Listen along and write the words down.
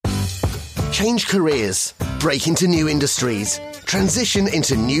Change careers, break into new industries, transition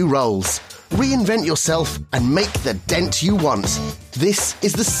into new roles, reinvent yourself and make the dent you want. This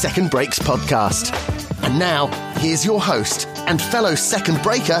is the Second Breaks podcast. And now, here's your host and fellow second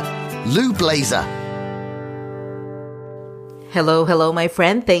breaker, Lou Blazer. Hello, my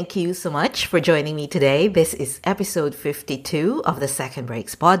friend. Thank you so much for joining me today. This is episode 52 of the Second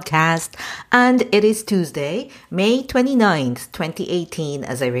Breaks podcast, and it is Tuesday, May 29th, 2018,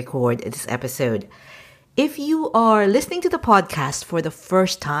 as I record this episode. If you are listening to the podcast for the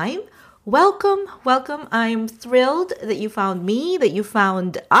first time, welcome. I'm thrilled that you found me, that you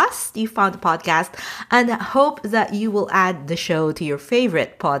found us, you found the podcast, and I hope that you will add the show to your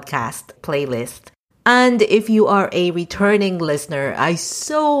favorite podcast playlist. And if you are a returning listener, I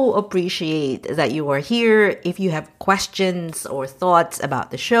so appreciate that you are here. If you have questions or thoughts about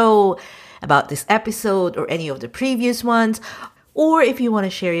the show, about this episode or any of the previous ones, or if you want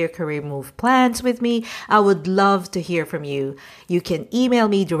to share your career move plans with me, I would love to hear from you. You can email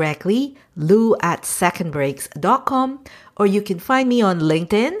me directly, lou@secondbreaks.com, or you can find me on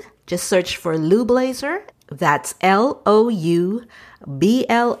LinkedIn. Just search for Lou Blazer. That's LOUBLASER.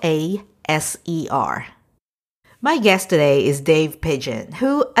 My guest today is Dave Pigeon,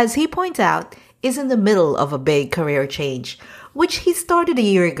 who, as he points out, is in the middle of a big career change, which he started a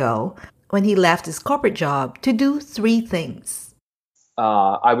year ago when he left his corporate job to do three things.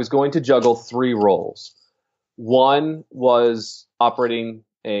 I was going to juggle three roles. One was operating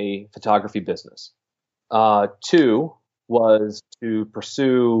a photography business. Two was to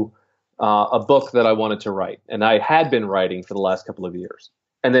pursue a book that I wanted to write, and I had been writing for the last couple of years.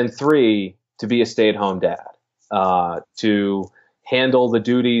 And then three, to be a stay-at-home dad, to handle the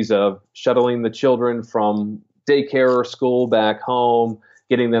duties of shuttling the children from daycare or school back home,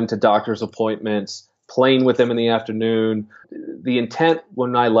 getting them to doctor's appointments, playing with them in the afternoon. The intent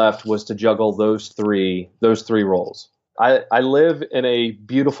when I left was to juggle those three roles. I live in a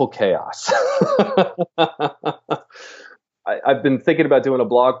beautiful chaos. I've been thinking about doing a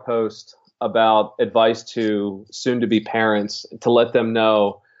blog post about advice to soon-to-be parents to let them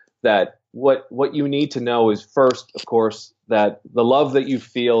know that what you need to know is first, of course, that the love that you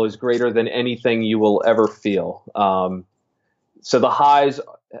feel is greater than anything you will ever feel. So the highs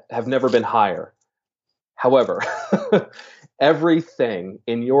have never been higher. However, everything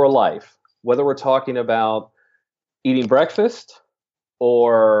in your life, whether we're talking about eating breakfast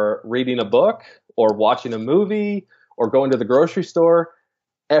or reading a book or watching a movie or going to the grocery store,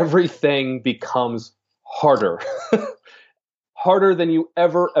 everything becomes harder, harder than you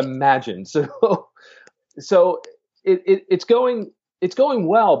ever imagined. So it's going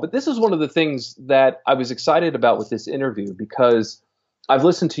well. But this is one of the things that I was excited about with this interview, because I've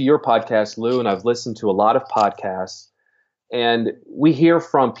listened to your podcast, Lou, and I've listened to a lot of podcasts, and we hear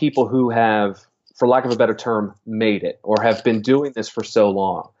from people who have, for lack of a better term, made it or have been doing this for so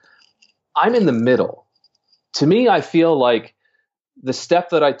long. I'm in the middle. To me, I feel like the step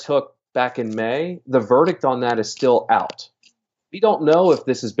that I took back in May, the verdict on that is still out. We don't know if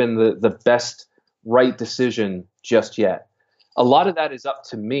this has been the best, right decision just yet. A lot of that is up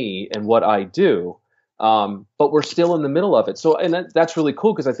to me and what I do, but we're still in the middle of it. So, and that's really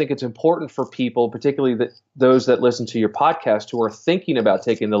cool, because I think it's important for people, particularly those that listen to your podcast who are thinking about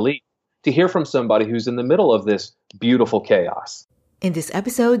taking the leap, to hear from somebody who's in the middle of this beautiful chaos. In this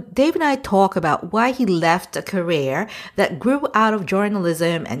episode, Dave and I talk about why he left a career that grew out of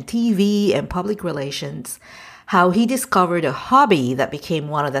journalism and TV and public relations, how he discovered a hobby that became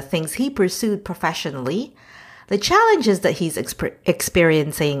one of the things he pursued professionally, the challenges that he's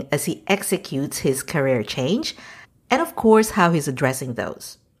experiencing as he executes his career change, and of course, how he's addressing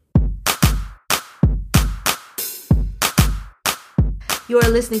those. You are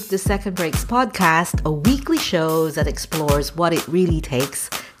listening to the Second Breaks podcast, a weekly show that explores what it really takes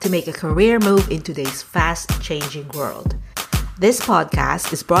to make a career move in today's fast-changing world. This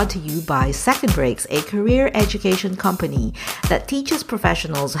podcast is brought to you by Second Breaks, a career education company that teaches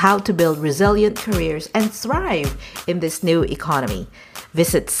professionals how to build resilient careers and thrive in this new economy.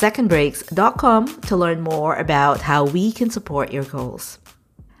 Visit secondbreaks.com to learn more about how we can support your goals.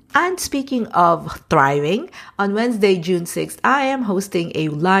 And speaking of thriving, on Wednesday, June 6th, I am hosting a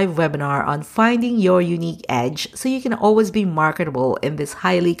live webinar on finding your unique edge so you can always be marketable in this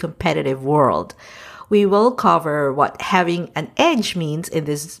highly competitive world. We will cover what having an edge means in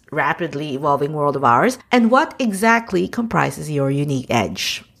this rapidly evolving world of ours and what exactly comprises your unique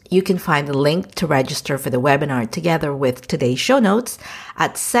edge. You can find the link to register for the webinar together with today's show notes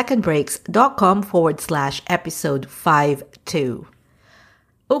at secondbreaks.com/episode 52.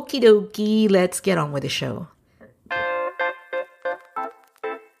 Okie dokie, let's get on with the show.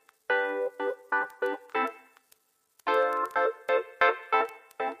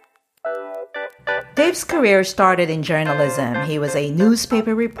 Dave's career started in journalism. He was a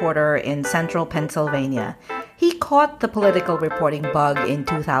newspaper reporter in central Pennsylvania. He caught the political reporting bug in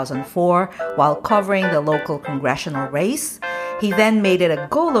 2004 while covering the local congressional race. He then made it a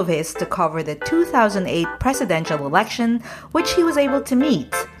goal of his to cover the 2008 presidential election, which he was able to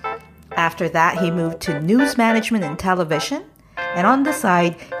meet. After that, he moved to news management and television. And on the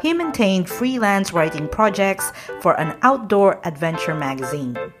side, he maintained freelance writing projects for an outdoor adventure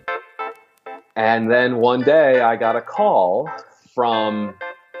magazine. And then one day I got a call from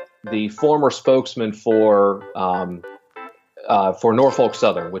the former spokesman for Norfolk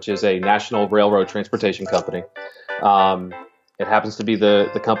Southern, which is a national railroad transportation company. It happens to be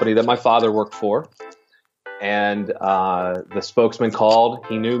the company that my father worked for. And the spokesman called.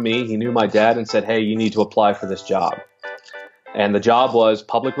 He knew me. He knew my dad and said, "Hey, you need to apply for this job." And the job was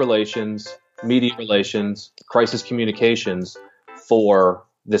public relations, media relations, crisis communications for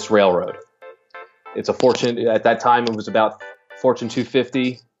this railroad. It's a Fortune, at that time it was about Fortune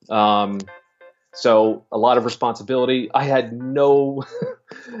 250. So a lot of responsibility. I had no,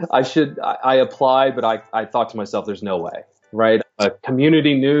 I applied, but I thought to myself, there's no way, right? A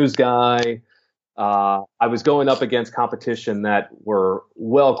community news guy. I was going up against competition that were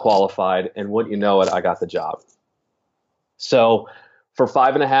well qualified, and wouldn't you know it, I got the job. So for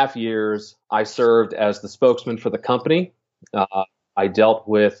 5.5 years, I served as the spokesman for the company. I dealt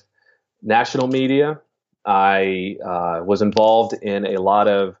with national media. I was involved in a lot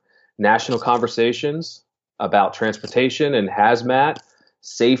of national conversations about transportation and hazmat,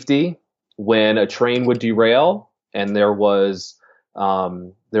 safety, when a train would derail and there were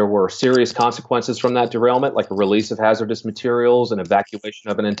serious consequences from that derailment, like a release of hazardous materials and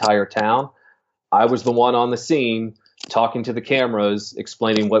evacuation of an entire town. I was the one on the scene talking to the cameras,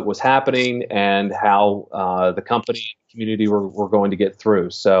 explaining what was happening and how the company and community were going to get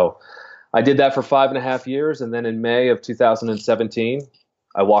through. So I did that for 5.5 years, and then in May of 2017,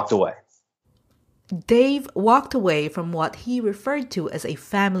 I walked away. Dave walked away from what he referred to as a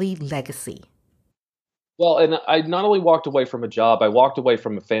family legacy. Well, and I not only walked away from a job, I walked away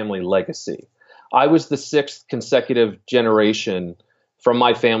from a family legacy. I was the 6th consecutive generation from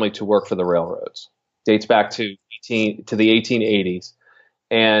my family to work for the railroads. Dates back to the 1880s.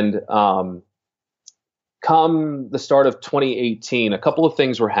 And come the start of 2018, a couple of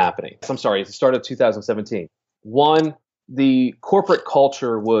things were happening. I'm sorry, at the start of 2017. One, the corporate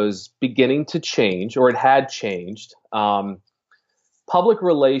culture was beginning to change, or it had changed. Public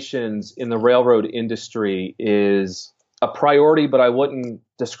relations in the railroad industry is a priority, but I wouldn't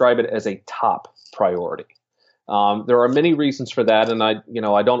describe it as a top priority. There are many reasons for that, and I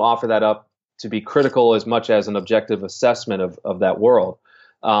don't offer that up to be critical as much as an objective assessment of that world.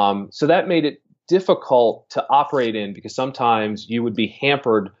 So that made it difficult to operate in, because sometimes you would be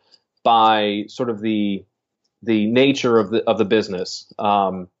hampered by sort of the nature of the business.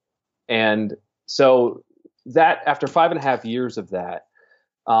 And so that, after 5.5 years of that,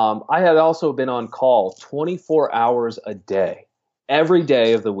 I had also been on call 24 hours a day, every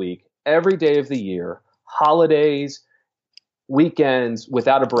day of the week, every day of the year, holidays, weekends,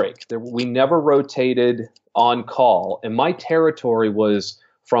 without a break. We never rotated on call, and my territory was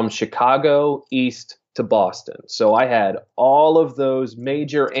from Chicago east to Boston. So I had all of those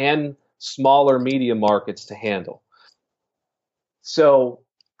major and smaller media markets to handle. So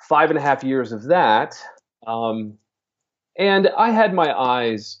 5.5 years of that, and I had my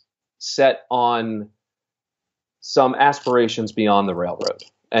eyes set on some aspirations beyond the railroad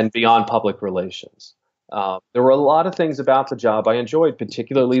and beyond public relations. There were a lot of things about the job I enjoyed,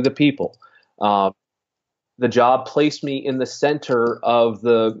 particularly the people. The job placed me in the center of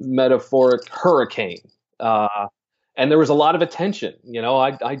the metaphoric hurricane. And there was a lot of attention.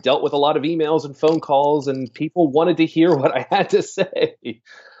 I dealt with a lot of emails and phone calls, and people wanted to hear what I had to say.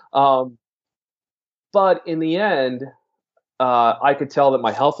 But in the end, I could tell that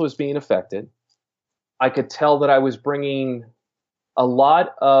my health was being affected. I could tell that I was bringing a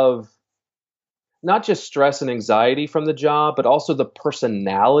lot of not just stress and anxiety from the job, but also the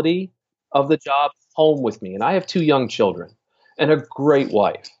personality of the job home with me. And I have 2 young children and a great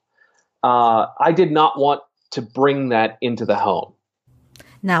wife. I did not want to bring that into the home.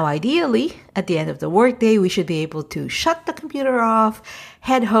 Now, ideally, at the end of the workday, we should be able to shut the computer off,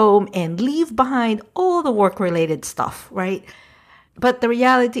 head home, and leave behind all the work-related stuff, right? But the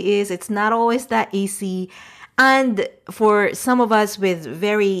reality is it's not always that easy. And for some of us with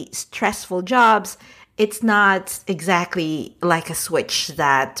very stressful jobs, it's not exactly like a switch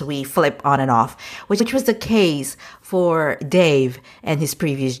that we flip on and off, which was the case for Dave and his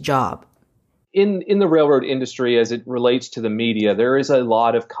previous job. In the railroad industry, as it relates to the media, there is a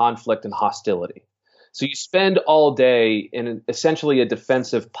lot of conflict and hostility. So you spend all day in essentially a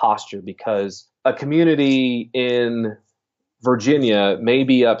defensive posture because a community in Virginia may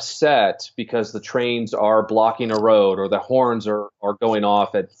be upset because the trains are blocking a road or the horns are going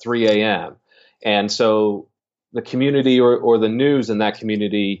off at 3 a.m. And so the community or the news in that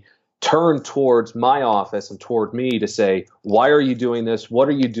community turn towards my office and toward me to say, why are you doing this? What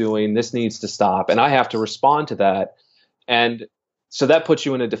are you doing? This needs to stop. And I have to respond to that. And so that puts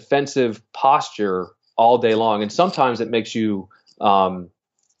you in a defensive posture all day long. And sometimes it makes you,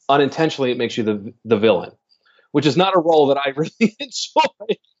 unintentionally, it makes you the villain, which is not a role that I really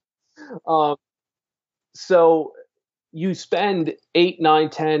enjoy. So you spend 8, 9,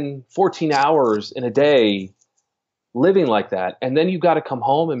 10, 14 hours in a day living like that. And then you've got to come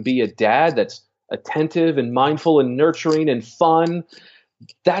home and be a dad that's attentive and mindful and nurturing and fun.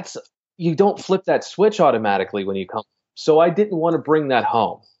 You don't flip that switch automatically when you come. So I didn't want to bring that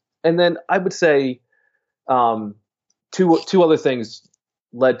home. And then I would say two other things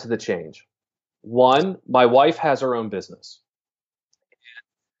led to the change. One, my wife has her own business.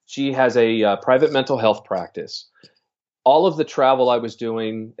 She has a private mental health practice. All of the travel I was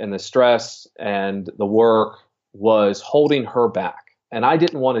doing and the stress and the work was holding her back. And I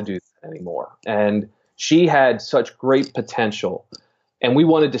didn't want to do that anymore. And she had such great potential. And we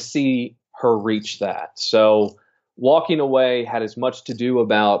wanted to see her reach that. So walking away had as much to do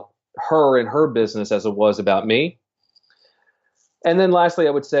about her and her business as it was about me. And then lastly,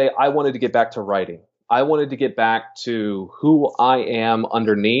 I would say I wanted to get back to writing. I wanted to get back to who I am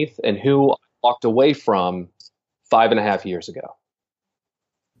underneath and who I walked away from 5.5 years ago.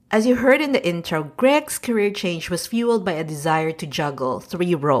 As you heard in the intro, Greg's career change was fueled by a desire to juggle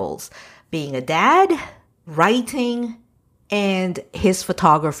 3 roles: being a dad, writing, and his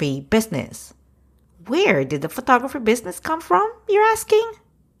photography business. Where did the photography business come from, you're asking?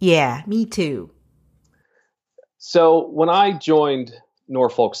 Yeah, me too. So when I joined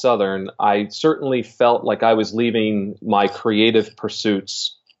Norfolk Southern, I certainly felt like I was leaving my creative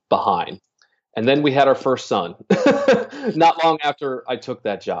pursuits behind. And then we had our first son, not long after I took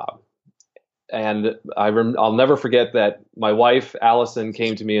that job. And I'll never forget that my wife, Allison,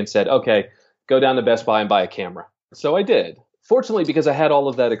 came to me and said, okay, go down to Best Buy and buy a camera. So I did. Fortunately, because I had all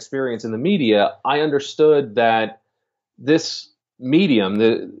of that experience in the media, I understood that this medium,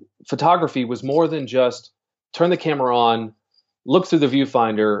 the photography, was more than just turn the camera on, look through the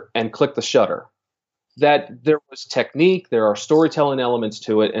viewfinder, and click the shutter. That there was technique, there are storytelling elements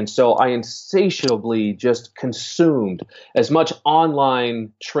to it. And so I insatiably just consumed as much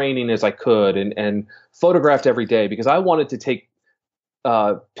online training as I could and photographed every day because I wanted to take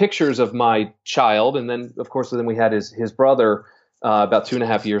pictures of my child. And then, of course, then we had his brother about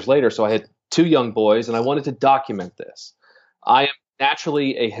 2.5 years later. So I had 2 young boys and I wanted to document this. I am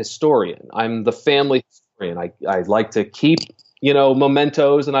naturally a historian. I'm the family historian. I like to keep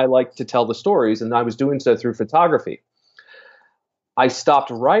mementos, and I like to tell the stories, and I was doing so through photography. I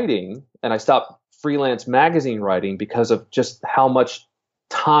stopped writing, and I stopped freelance magazine writing because of just how much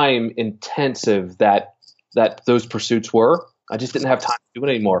time intensive that those pursuits were. I just didn't have time to do it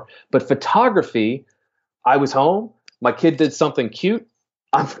anymore. But photography, I was home, my kid did something cute,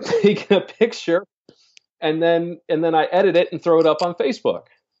 I'm taking a picture, and then I edit it and throw it up on Facebook.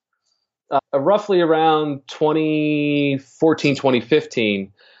 Roughly around 2014,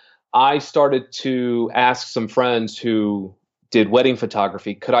 2015, I started to ask some friends who did wedding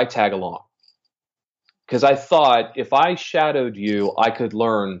photography, could I tag along? Because I thought if I shadowed you, I could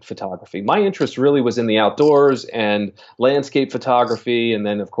learn photography. My interest really was in the outdoors and landscape photography, and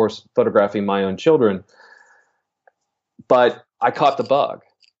then, of course, photographing my own children. But I caught the bug.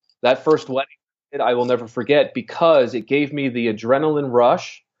 That first wedding I will never forget because it gave me the adrenaline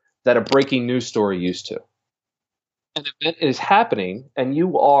rush that a breaking news story used to. An event is happening, and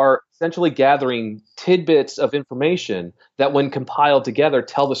you are essentially gathering tidbits of information that, when compiled together,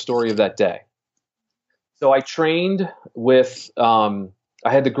 tell the story of that day. So I trained with, I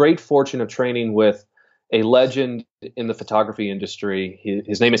had the great fortune of training with a legend in the photography industry.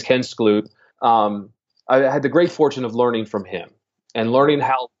 His name is Ken Skloot. I had the great fortune of learning from him and learning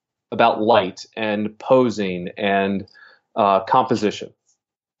about light and posing and composition.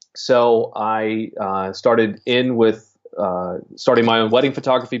 So I started with starting my own wedding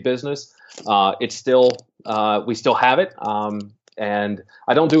photography business. It's still, we still have it. And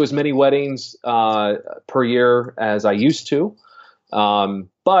I don't do as many weddings per year as I used to.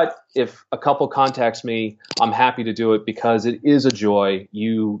 But if a couple contacts me, I'm happy to do it because it is a joy.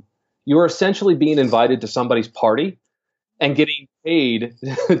 You are essentially being invited to somebody's party and getting paid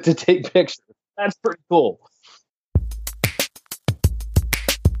to take pictures. That's pretty cool.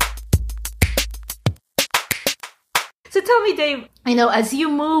 So tell me, Dave, as you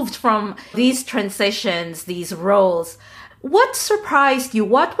moved from these transitions, these roles, what surprised you?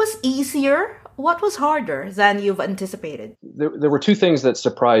 What was easier? What was harder than you've anticipated? There were two things that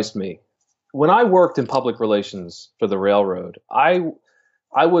surprised me. When I worked in public relations for the railroad, my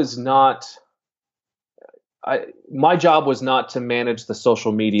job was not to manage the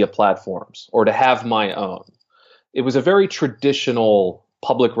social media platforms or to have my own. It was a very traditional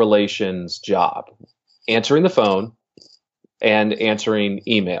public relations job, answering the phone and answering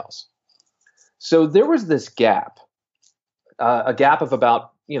emails. So there was this gap, a gap of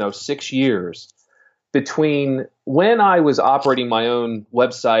about 6 years between when I was operating my own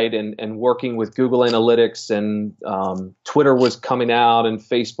website and working with Google Analytics and Twitter was coming out and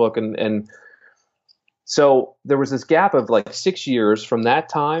Facebook. And so there was this gap of like 6 years from that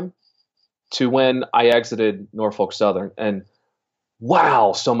time to when I exited Norfolk Southern. And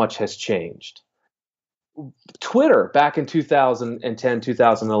wow, so much has changed. Twitter back in 2010,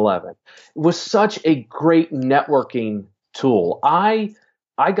 2011 was such a great networking tool. I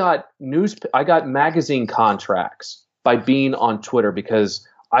got magazine contracts by being on Twitter because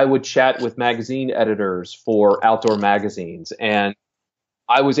I would chat with magazine editors for outdoor magazines, and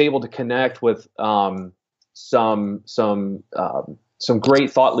I was able to connect with some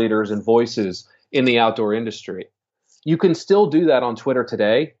great thought leaders and voices in the outdoor industry. You can still do that on Twitter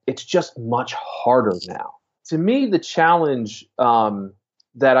today. It's just much harder now. To me, the challenge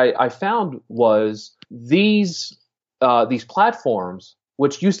that I found was these platforms,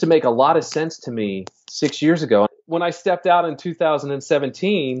 which used to make a lot of sense to me 6 years ago. When I stepped out in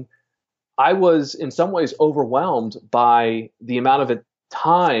 2017, I was in some ways overwhelmed by the amount of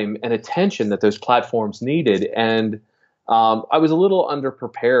time and attention that those platforms needed. And I was a little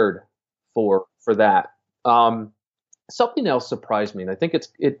underprepared for that. Something else surprised me, and I think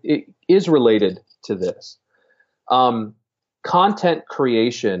it is related to this. Content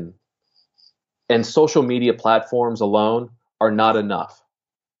creation and social media platforms alone are not enough.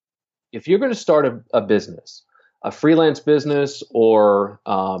 If you're going to start a business, a freelance business, or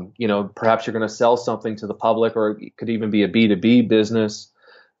perhaps you're going to sell something to the public, or it could even be a B2B business,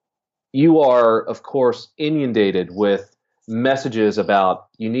 you are, of course, inundated with messages about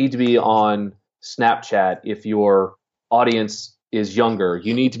you need to be on Snapchat if your audience is younger.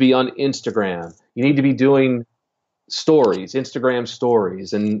 You need to be on Instagram. You need to be doing stories, Instagram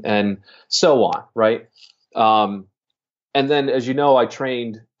stories, and so on, right? And then, as you know, I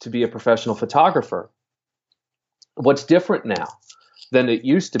trained to be a professional photographer. What's different now than it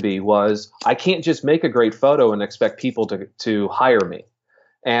used to be was I can't just make a great photo and expect people to hire me.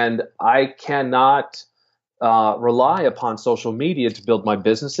 And I cannot rely upon social media to build my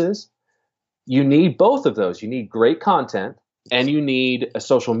businesses. You need both of those. You need great content and you need a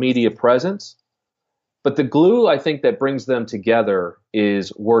social media presence. But the glue, I think, that brings them together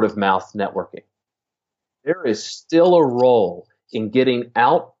is word of mouth networking. There is still a role in getting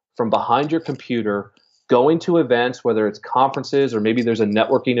out from behind your computer, going to events, whether it's conferences or maybe there's a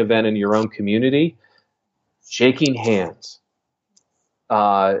networking event in your own community, shaking hands.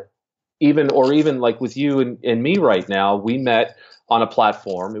 Even like with you and me right now, we met on a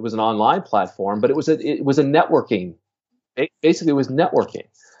platform. It was an online platform, but it was a networking. Basically, it was networking.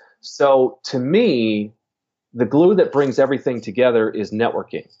 So to me, the glue that brings everything together is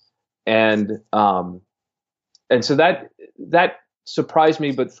networking, and so that surprised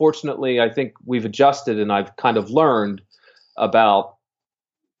me. But fortunately, I think we've adjusted, and I've kind of learned about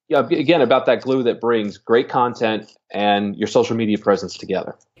that glue that brings great content and your social media presence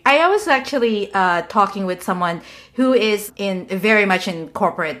together. I was actually talking with someone who is very much in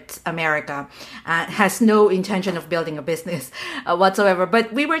corporate America, has no intention of building a business whatsoever.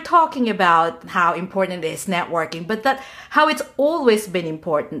 But we were talking about how important it is networking, but how it's always been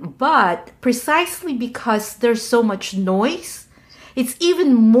important. But precisely because there's so much noise, it's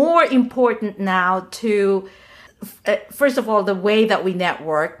even more important now to, first of all, the way that we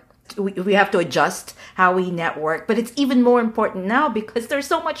network. We have to adjust how we network, but it's even more important now because there's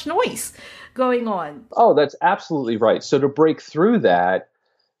so much noise going on. Oh, that's absolutely right. So to break through that,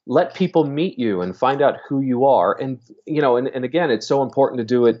 let people meet you and find out who you are. And, and again, it's so important to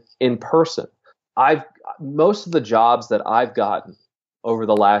do it in person. Most of the jobs that I've gotten over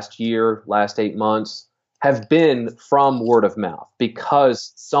the last 8 months have been from word of mouth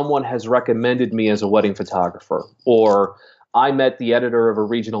because someone has recommended me as a wedding photographer, or I met the editor of a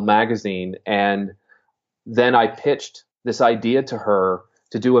regional magazine, and then I pitched this idea to her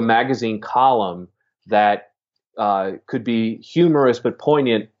to do a magazine column that could be humorous but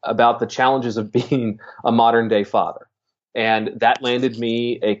poignant about the challenges of being a modern day father. And that landed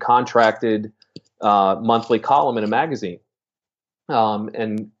me a contracted monthly column in a magazine.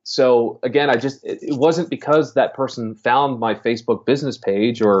 And so again, it wasn't because that person found my Facebook business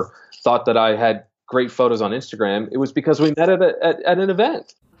page or thought that I had great photos on Instagram. It was because we met at an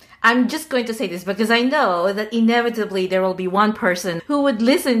event. I'm just going to say this because I know that inevitably there will be one person who would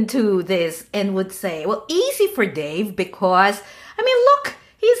listen to this and would say, well, easy for Dave because, I mean, look,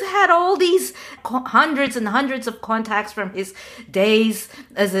 he's had all these hundreds and hundreds of contacts from his days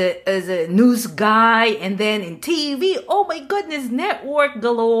as a news guy, and then in TV, oh my goodness, network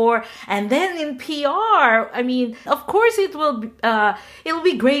galore, and then in PR. I mean, of course it'll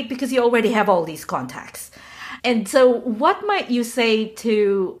be great because you already have all these contacts. And so what might you say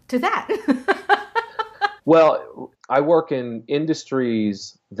to that? Well, I work in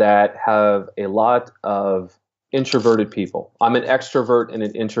industries that have a lot of introverted people. I'm an extrovert in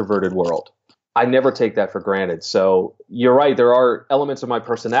an introverted world. I never take that for granted. So you're right. There are elements of my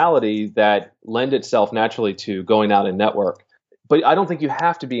personality that lend itself naturally to going out and network. But I don't think you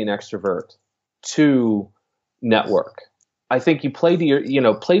have to be an extrovert to network. I think you play to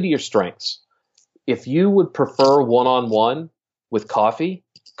your strengths. If you would prefer one-on-one with coffee,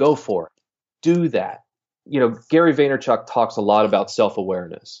 go for it. Do that. Gary Vaynerchuk talks a lot about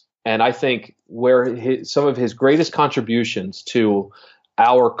self-awareness. And I think where some of his greatest contributions to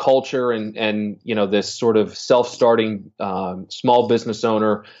our culture and this sort of self-starting small business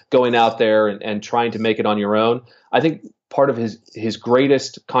owner going out there and trying to make it on your own, I think part of his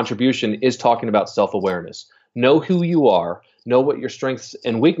greatest contribution is talking about self-awareness. Know who you are, know what your strengths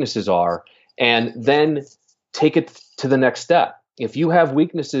and weaknesses are, and then take it to the next step. If you have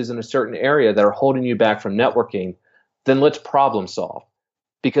weaknesses in a certain area that are holding you back from networking, then let's problem solve.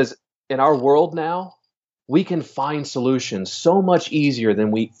 Because in our world now, we can find solutions so much easier than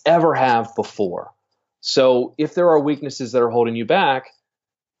we ever have before. So if there are weaknesses that are holding you back,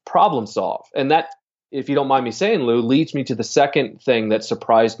 problem solve. And that, if you don't mind me saying, Lou, leads me to the second thing that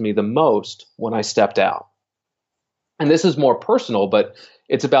surprised me the most when I stepped out. And this is more personal, but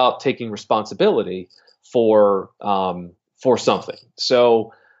it's about taking responsibility for something.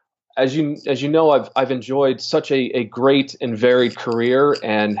 So as you know, I've enjoyed such a great and varied career,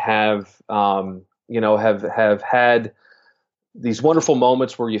 and have had these wonderful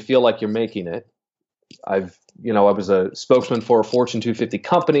moments where you feel like you're making it. I was a spokesman for a Fortune 250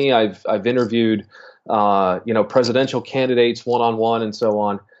 company. I've interviewed presidential candidates one-on-one and so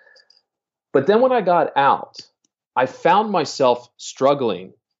on. But then when I got out, I found myself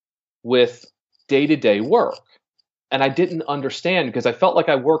struggling with day-to-day work. And I didn't understand because I felt like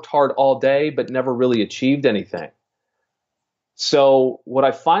I worked hard all day but never really achieved anything. So what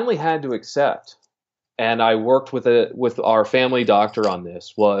I finally had to accept, and I worked with our family doctor on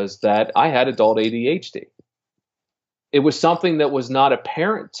this, was that I had adult ADHD. It was something that was not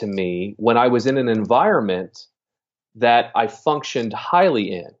apparent to me when I was in an environment that I functioned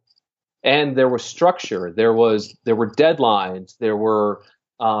highly in. And there was structure, there were deadlines, it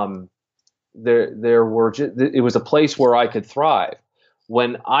was a place where I could thrive.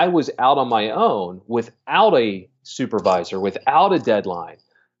 When I was out on my own without a supervisor, without a deadline,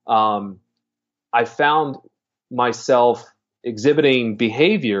 I found myself exhibiting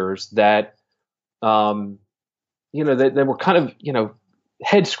behaviors that, that were kind of,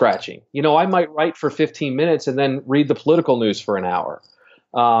 head scratching. I might write for 15 minutes and then read the political news for an hour.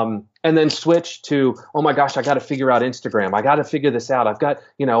 And then switch to, oh my gosh, I got to figure out Instagram. I got to figure this out. I've got,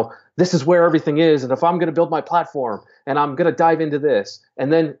 this is where everything is. And if I'm going to build my platform and I'm going to dive into this,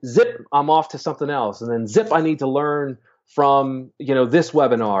 and then zip, I'm off to something else. And then zip, I need to learn from, this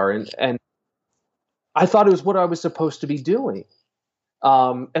webinar. And I thought it was what I was supposed to be doing.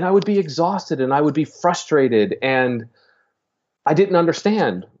 And I would be exhausted and I would be frustrated, and I didn't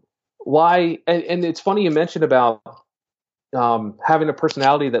understand why. And it's funny you mentioned about having a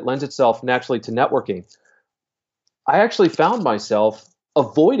personality that lends itself naturally to networking. I actually found myself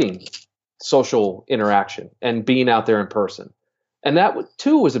avoiding social interaction and being out there in person. And that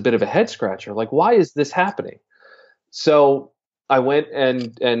too was a bit of a head scratcher. Like, why is this happening? So I went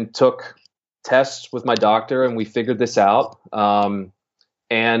and took tests with my doctor, and we figured this out.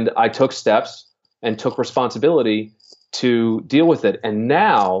 And I took steps and took responsibility to deal with it. And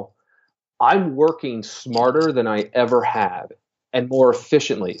now I'm working smarter than I ever have and more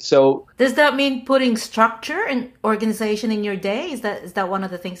efficiently. So does that mean putting structure and organization in your day? Is that one of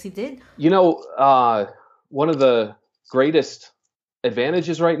the things you did? One of the greatest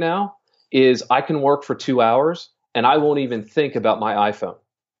advantages right now is I can work for 2 hours and I won't even think about my iPhone.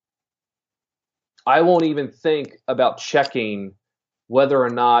 I won't even think about checking whether or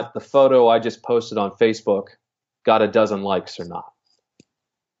not the photo I just posted on Facebook got a dozen likes or not.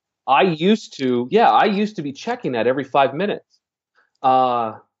 I used to be checking that every 5 minutes.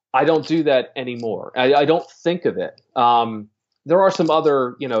 I don't do that anymore. I don't think of it. There are some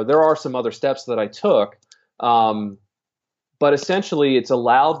other steps that I took. But essentially it's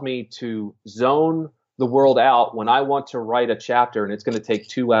allowed me to zone the world out when I want to write a chapter and it's going to take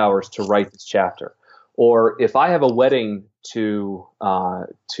 2 hours to write this chapter. Or if I have a wedding to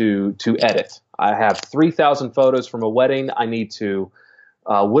edit, I have 3,000 photos from a wedding. I need to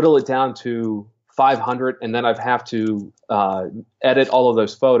whittle it down to 500, and then I have to edit all of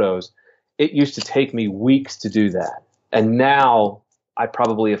those photos. It used to take me weeks to do that. And now I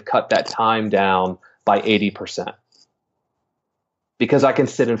probably have cut that time down by 80% because I can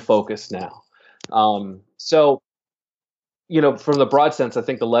sit and focus now. So, from the broad sense, I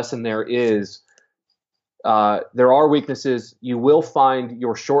think the lesson there is there are weaknesses. You will find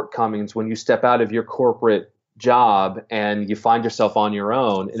your shortcomings when you step out of your corporate job and you find yourself on your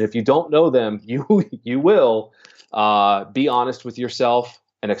own. And if you don't know them, you will be honest with yourself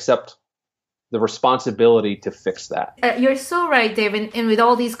and accept the responsibility to fix that. You're so right, David. And with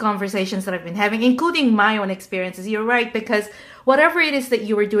all these conversations that I've been having, including my own experiences, you're right, because whatever it is that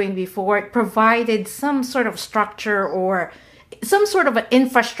you were doing before, it provided some sort of structure or some sort of an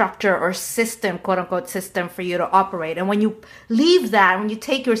infrastructure or system, quote unquote, system for you to operate. And when you leave that, when you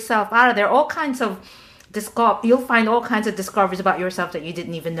take yourself out of there, you'll find all kinds of discoveries about yourself that you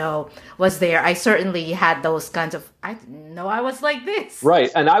didn't even know was there. I certainly had those kinds of, I didn't know I was like this. Right.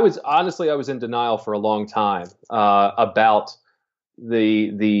 And I was in denial for a long time about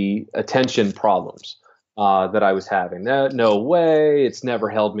the attention problems that I was having. No way. It's never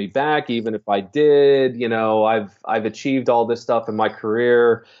held me back. Even if I did, I've achieved all this stuff in my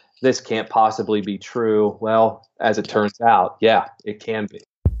career. This can't possibly be true. Well, as it turns out, yeah, it can be.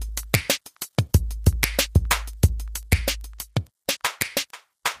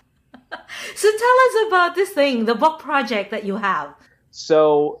 So tell us about this thing, the book project that you have.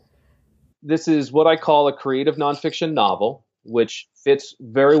 So this is what I call a creative nonfiction novel, which fits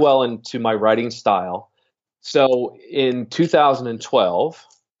very well into my writing style. So in 2012,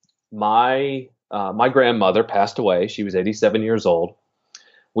 my grandmother passed away. She was 87 years old.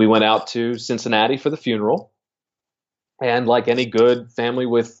 We went out to Cincinnati for the funeral. And like any good family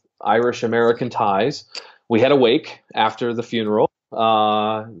with Irish American ties, we had a wake after the funeral.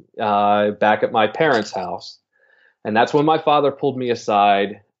 Back at my parents' house. And that's when my father pulled me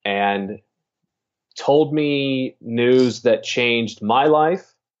aside and told me news that changed my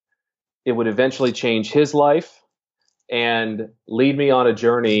life. It would eventually change his life and lead me on a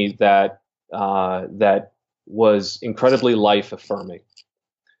journey that was incredibly life affirming.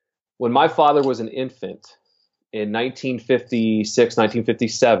 When my father was an infant in 1956,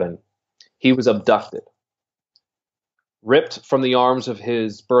 1957, he was abducted. Ripped from the arms of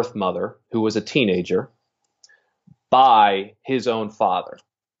his birth mother, who was a teenager, by his own father.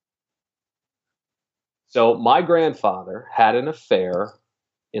 So my grandfather had an affair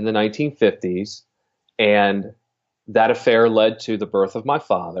in the 1950s, and that affair led to the birth of my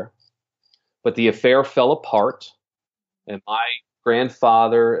father. But the affair fell apart, and my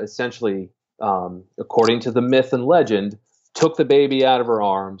grandfather essentially, according to the myth and legend, took the baby out of her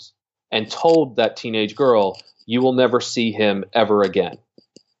arms and told that teenage girl, "You will never see him ever again."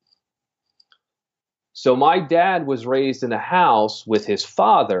 So my dad was raised in a house with his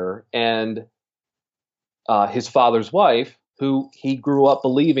father and his father's wife, who he grew up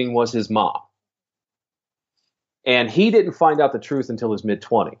believing was his mom. And he didn't find out the truth until his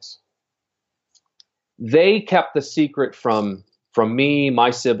mid-20s. They kept the secret from me,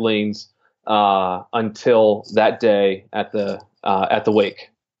 my siblings, until that day at the wake.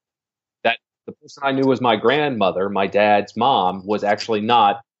 The person I knew was my grandmother, my dad's mom, was actually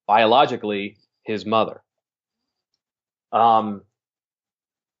not biologically his mother.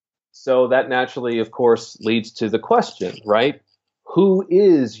 So that naturally, of course, leads to the question, right? Who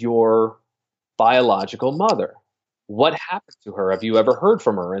is your biological mother? What happened to her? Have you ever heard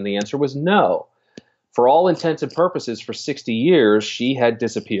from her? And the answer was no. For all intents and purposes, for 60 years, she had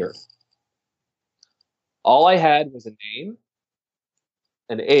disappeared. All I had was a name,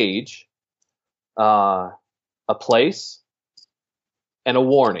 an age, a place, and a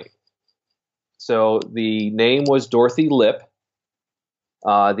warning. So the name was Dorothy Lipp.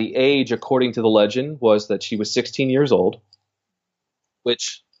 The age, according to the legend, was that she was 16 years old,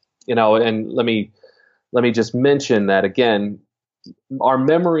 which, and let me just mention that again, our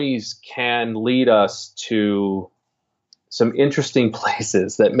memories can lead us to some interesting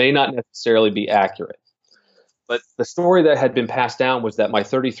places that may not necessarily be accurate. But the story that had been passed down was that my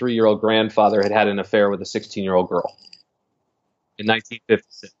 33-year-old grandfather had an affair with a 16-year-old girl. in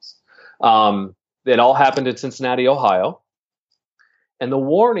 1956. It all happened in Cincinnati, Ohio. And the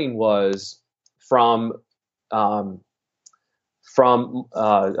warning was from my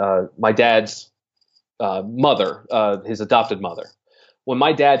dad's mother, his adopted mother. When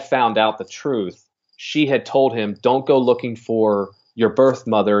my dad found out the truth, she had told him, "Don't go looking for your birth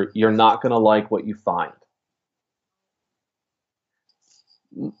mother. You're not going to like what you find."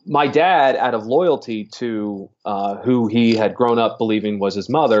 My dad, out of loyalty to who he had grown up believing was his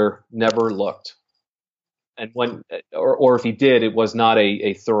mother, never looked. And or if he did, it was not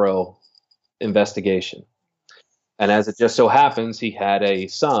a thorough investigation. And as it just so happens, he had a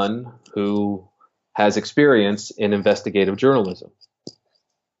son who has experience in investigative journalism.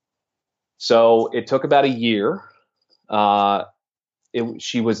 So it took about a year.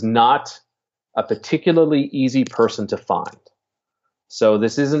 She was not a particularly easy person to find. So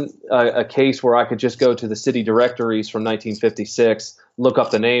this isn't a case where I could just go to the city directories from 1956, look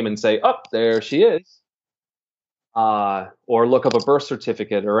up the name and say, "Oh, there she is," or look up a birth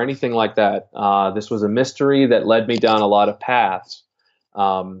certificate or anything like that. This was a mystery that led me down a lot of paths.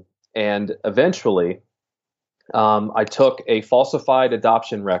 And eventually, I took a falsified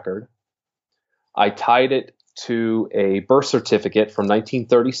adoption record. I tied it to a birth certificate from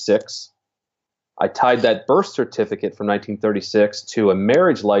 1936. I tied that birth certificate from 1936 to a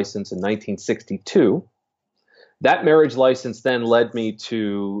marriage license in 1962. That marriage license then led me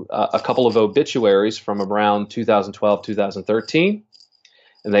to a couple of obituaries from around 2012, 2013.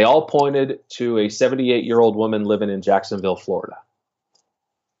 And they all pointed to a 78-year-old woman living in Jacksonville, Florida.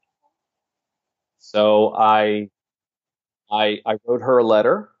 So I wrote her a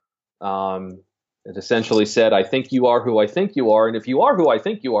letter. It essentially said, "I think you are who I think you are. And if you are who I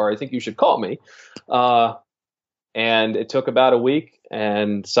think you are, I think you should call me." And it took about a week.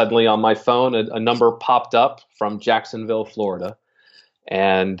 And suddenly on my phone, a number popped up from Jacksonville, Florida.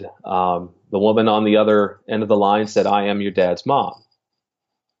 And the woman on the other end of the line said, "I am your dad's mom."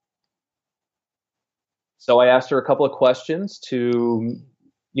 So I asked her a couple of questions to,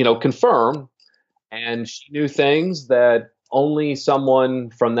 confirm. And she knew things that only someone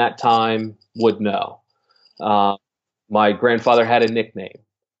from that time would know. My grandfather had a nickname,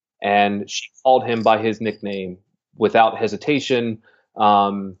 and she called him by his nickname without hesitation,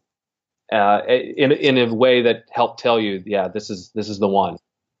 in a way that helped tell you, yeah, this is the one.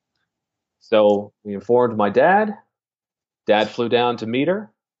 So we informed my dad. Dad flew down to meet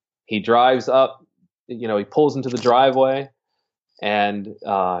her. He drives up, he pulls into the driveway and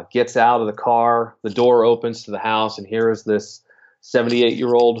gets out of the car. The door opens to the house, and here is this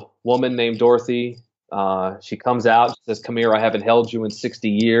 78-year-old woman named Dorothy. She comes out, she says, "Come here, I haven't held you in 60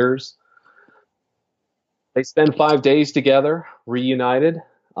 years. They spend 5 days together, reunited,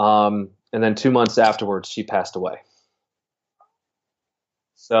 and then 2 months afterwards, she passed away.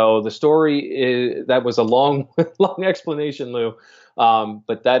 So the story that was a long, long explanation, Lou,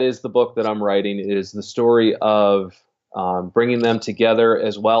 but that is the book that I'm writing. It is the story of bringing them together,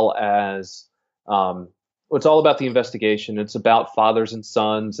 as well as it's all about the investigation. It's about fathers and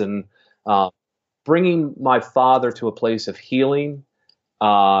sons, and bringing my father to a place of healing,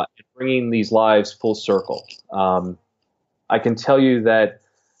 and bringing these lives full circle. I can tell you that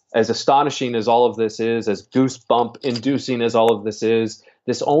as astonishing as all of this is, as goosebump inducing as all of this is,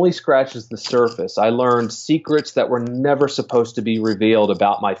 this only scratches the surface. I learned secrets that were never supposed to be revealed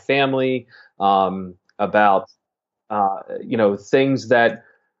about my family, about things that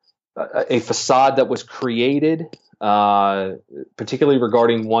a facade that was created, particularly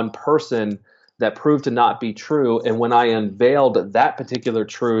regarding one person, that proved to not be true. And when I unveiled that particular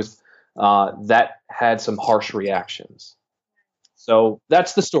truth, that had some harsh reactions. So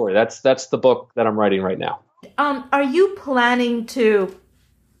that's the story. That's the book that I'm writing right now. Are you planning to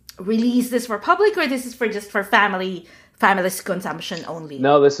release this for public, or this is just for family consumption only?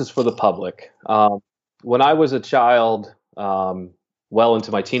 No, this is for the public. When I was a child, well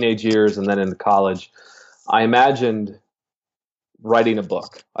into my teenage years and then into college, I imagined writing a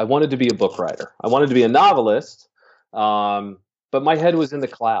book. I wanted to be a book writer. I wanted to be a novelist, but my head was in the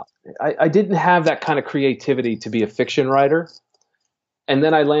cloud. I didn't have that kind of creativity to be a fiction writer. And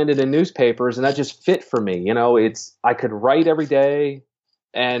then I landed in newspapers, and that just fit for me. I could write every day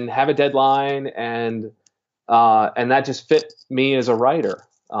and have a deadline, and that just fit me as a writer.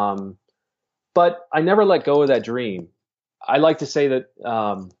 But I never let go of that dream. I like to say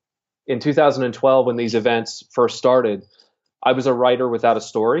that in 2012, when these events first started, I was a writer without a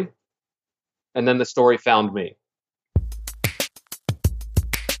story, and then the story found me.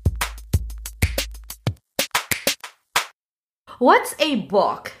 What's a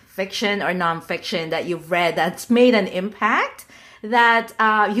book, fiction or nonfiction, that you've read that's made an impact that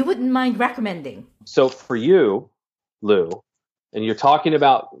you wouldn't mind recommending? So for you, Lou, and you're talking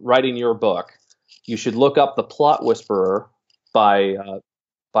about writing your book, you should look up The Plot Whisperer by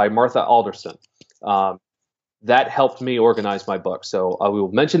Martha Alderson. That helped me organize my book. So I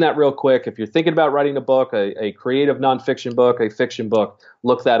will mention that real quick. If you're thinking about writing a book, a creative nonfiction book, a fiction book,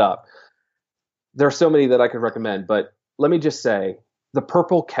 look that up. There are so many that I could recommend, but let me just say, The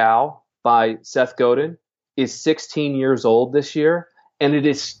Purple Cow by Seth Godin is 16 years old this year, and it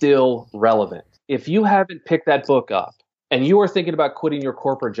is still relevant. If you haven't picked that book up and you are thinking about quitting your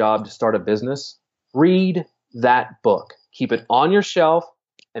corporate job to start a business, read that book. Keep it on your shelf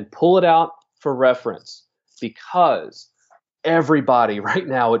and pull it out for reference, because everybody right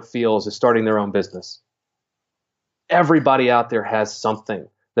now, it feels, is starting their own business. Everybody out there has something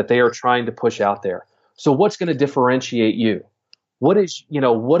that they are trying to push out there. So what's going to differentiate you? What is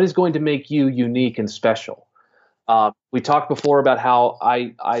going to make you unique and special? We talked before about how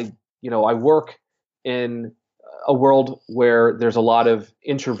I work in a world where there's a lot of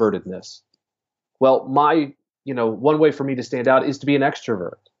introvertedness. Well, one way for me to stand out is to be an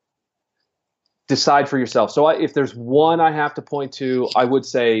extrovert. Decide for yourself. So if there's one I have to point to, I would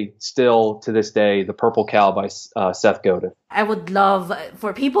say still to this day, The Purple Cow by Seth Godin. I would love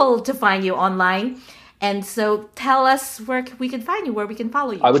for people to find you online. And so tell us where we can find you, where we can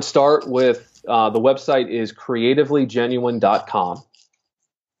follow you. I would start with the website is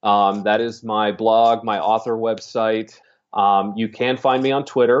creativelygenuine.com. That is my blog, my author website. You can find me on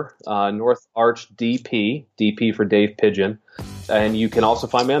Twitter, NorthArchDP, DP for Dave Pigeon. And you can also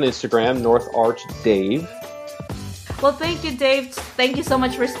find me on Instagram, NorthArchDave. Well, thank you, Dave. Thank you so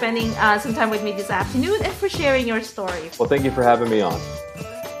much for spending some time with me this afternoon and for sharing your story. Well, thank you for having me on.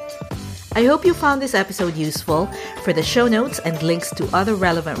 I hope you found this episode useful. For the show notes and links to other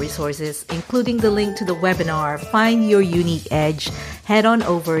relevant resources, including the link to the webinar, Find Your Unique Edge, head on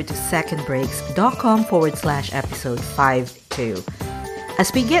over to secondbreaks.com/episode 52.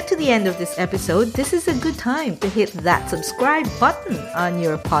 As we get to the end of this episode, this is a good time to hit that subscribe button on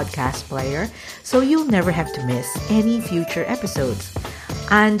your podcast player so you'll never have to miss any future episodes.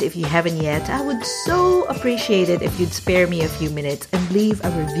 And if you haven't yet, I would so appreciate it if you'd spare me a few minutes and leave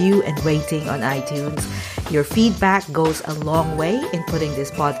a review and rating on iTunes. Your feedback goes a long way in putting this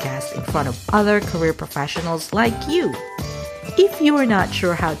podcast in front of other career professionals like you. If you are not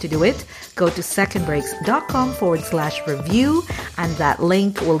sure how to do it, go to secondbreaks.com/review and that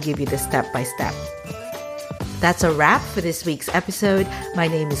link will give you the step-by-step. That's a wrap for this week's episode. My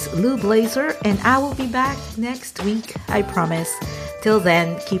name is Lou Blazer and I will be back next week, I promise. Till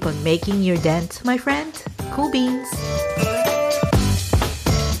then, keep on making your dent, my friend. Cool beans.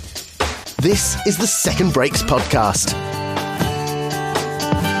 This is the Second Breaks Podcast.